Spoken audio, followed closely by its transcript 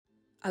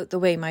Out the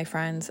way, my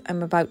friends.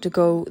 I'm about to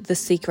go the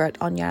secret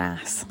on your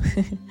ass.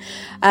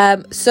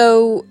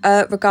 So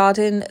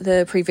regarding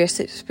the previous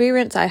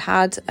experience I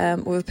had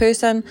with a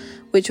person,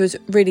 which was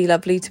really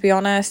lovely, to be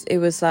honest. It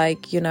was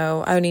like,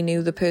 I only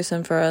knew the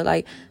person for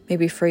like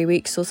maybe 3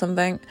 weeks or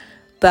something.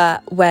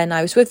 But when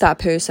I was with that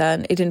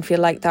person, it didn't feel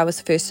like that was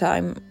the first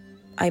time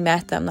I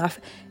met them.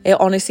 It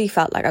honestly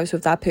felt like I was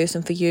with that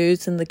person for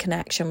years, and the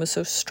connection was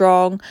so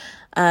strong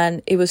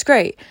and it was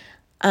great.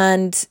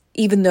 And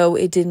even though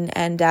it didn't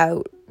end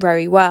out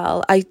very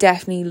well, I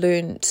definitely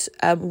learned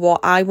what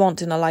I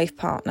want in a life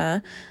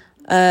partner.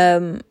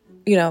 And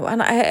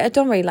I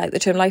don't really like the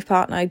term life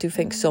partner. I do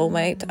think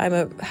soulmate. I'm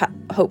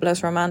a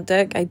hopeless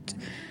romantic.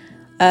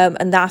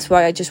 And that's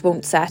why I just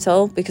won't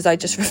settle, because I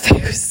just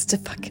refuse to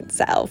fucking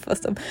settle for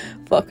some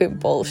fucking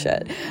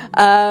bullshit.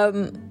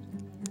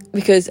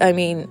 Because,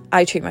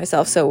 I treat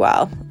myself so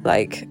well.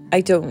 Like, I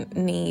don't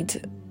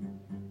need...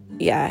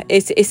 Yeah,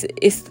 it's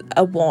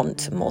a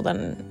want more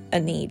than a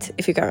need,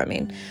 if you get what I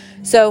mean.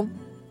 So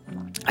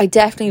I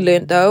definitely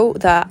learned, though,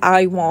 that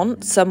I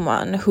want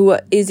someone who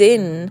is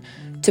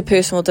into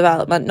personal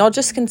development, not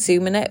just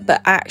consuming it,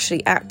 but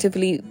actually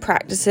actively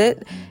practice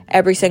it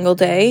every single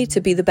day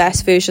to be the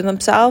best version of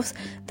themselves,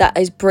 that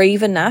is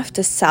brave enough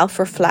to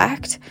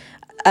self-reflect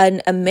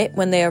and admit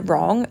when they are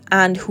wrong,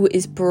 and who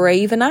is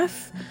brave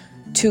enough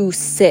to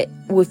sit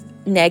with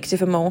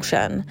negative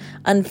emotion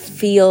and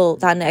feel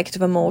that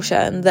negative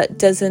emotion, that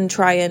doesn't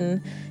try and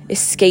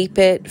escape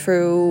it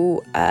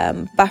through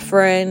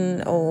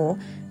buffering or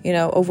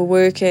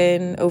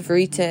overworking,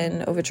 overeating,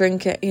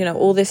 overdrinking,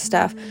 all this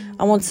stuff.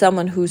 I want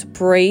someone who's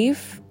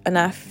brave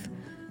enough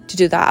to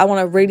do that. I want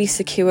a really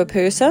secure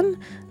person,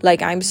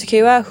 like I'm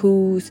secure,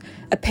 whose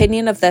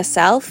opinion of their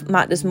self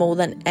matters more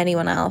than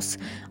anyone else.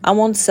 I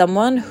want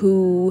someone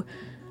who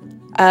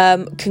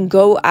can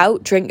go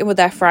out drinking with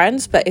their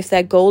friends, but if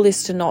their goal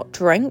is to not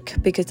drink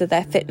because of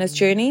their fitness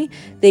journey,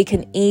 they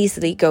can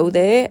easily go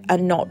there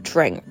and not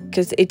drink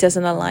because it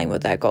doesn't align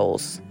with their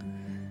goals.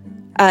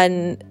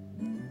 And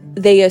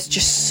they are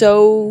just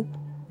so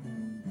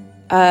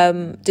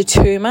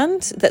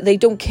determined that they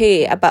don't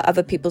care about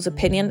other people's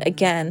opinion.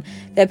 Again,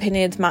 their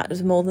opinions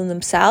matters more than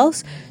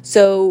themselves,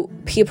 so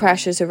peer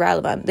pressure is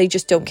irrelevant. They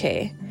just don't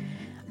care.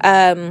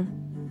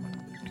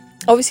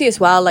 Obviously as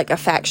well, like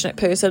affectionate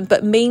person,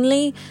 but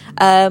mainly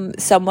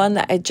someone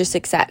that just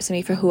accepts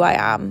me for who I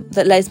am,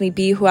 that lets me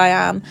be who I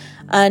am.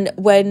 And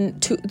when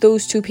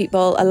those two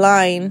people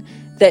align,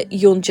 that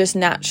you'll just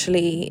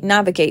naturally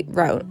navigate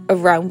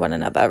around one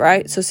another,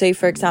 right? So say,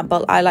 for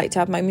example, I like to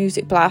have my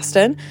music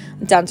blasting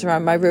and dance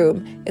around my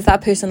room. If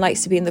that person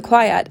likes to be in the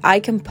quiet, I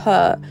can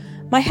put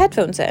my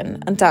headphones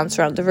in and dance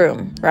around the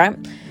room, right?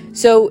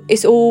 So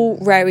it's all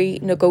very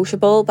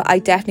negotiable, but I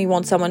definitely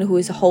want someone who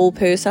is a whole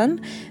person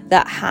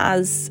that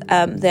has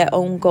their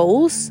own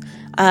goals,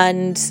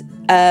 and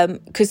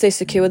because they're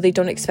secure, they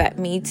don't expect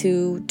me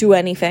to do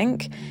anything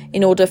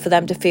in order for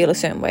them to feel a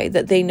certain way,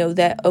 that they know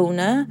they're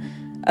owner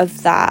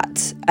of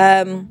that.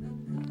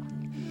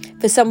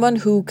 For someone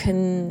who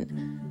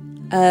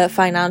can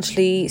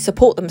financially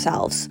support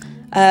themselves,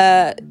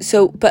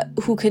 but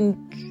who can,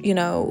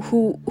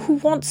 who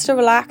wants to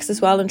relax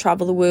as well and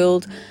travel the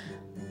world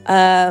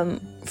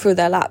through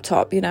their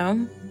laptop,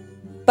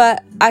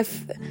 but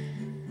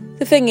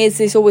the thing is,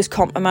 there's always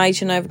compromise.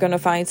 You're never going to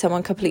find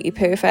someone completely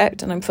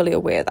perfect, and I'm fully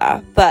aware of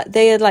that, but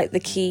they are like the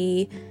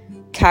key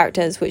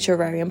characters which are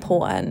very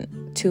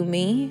important to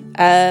me,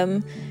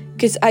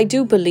 because I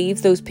do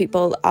believe those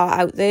people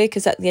are out there,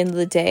 because at the end of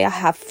the day, I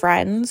have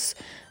friends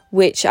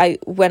which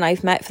when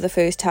I've met for the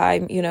first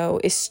time,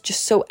 it's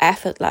just so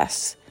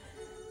effortless.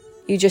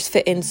 You just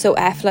fit in so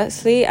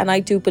effortlessly, and I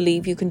do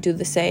believe you can do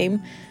the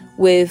same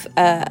with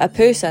a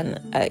person,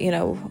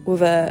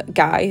 with a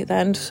guy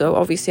then. So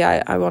obviously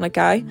I want a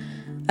guy,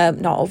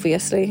 not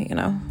obviously,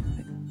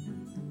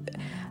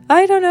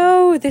 I don't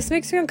know, this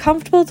makes me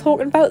uncomfortable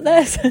talking about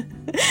this.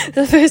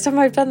 The first time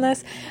I've done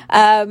this,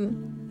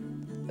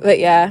 but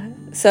yeah,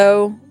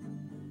 so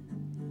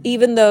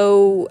even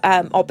though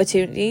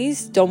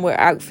opportunities don't work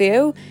out for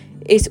you,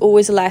 it's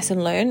always a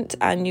lesson learned,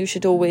 and you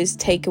should always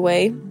take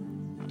away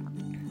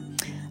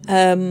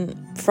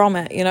from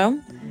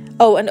it,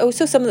 Oh, and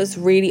also someone that's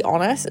really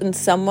honest, and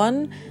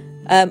someone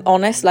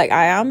honest like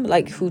I am,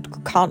 like who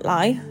can't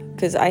lie,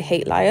 because I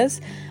hate liars.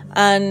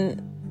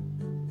 And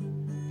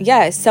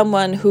yeah,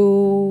 someone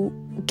who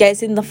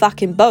gets in the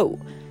fucking boat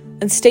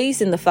and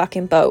stays in the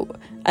fucking boat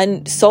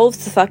and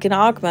solves the fucking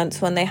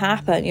arguments when they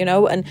happen,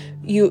 and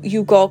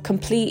you got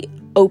complete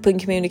open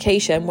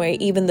communication where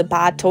even the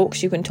bad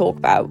talks you can talk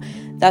about.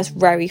 That's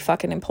very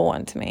fucking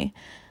important to me.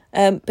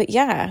 But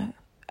yeah,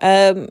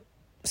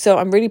 so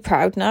I'm really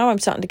proud now. I'm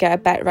starting to get a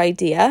better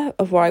idea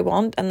of what I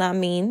want. And that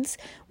means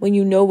when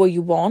you know what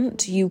you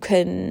want, you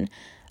can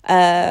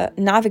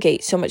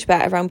navigate so much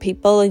better around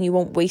people, and you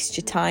won't waste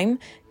your time.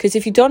 Because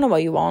if you don't know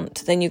what you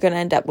want, then you're going to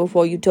end up with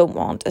what you don't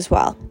want as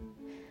well.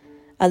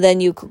 and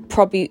then you could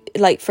probably,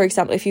 like, for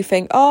example, if you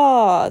think,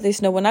 oh,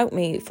 there's no one out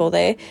me for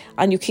there,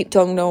 and you keep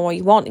don't know what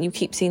you want, and you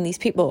keep seeing these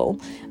people,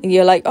 and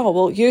you're like, oh,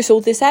 well, here's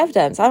all this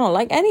evidence, I don't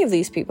like any of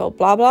these people,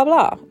 blah blah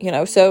blah,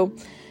 so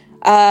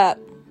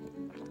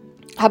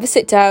have a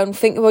sit down,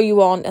 think of what you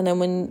want, and then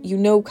when you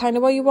know kind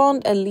of what you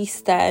want, at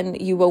least then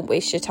you won't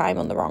waste your time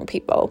on the wrong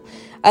people.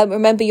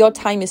 Remember, your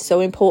time is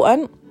so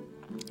important.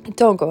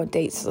 Don't go on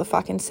dates for the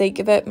fucking sake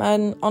of it,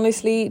 man.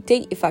 Honestly,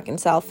 date your fucking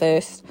self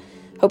first.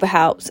 Hope it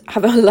helps.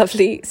 Have a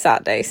lovely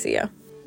Saturday. See ya.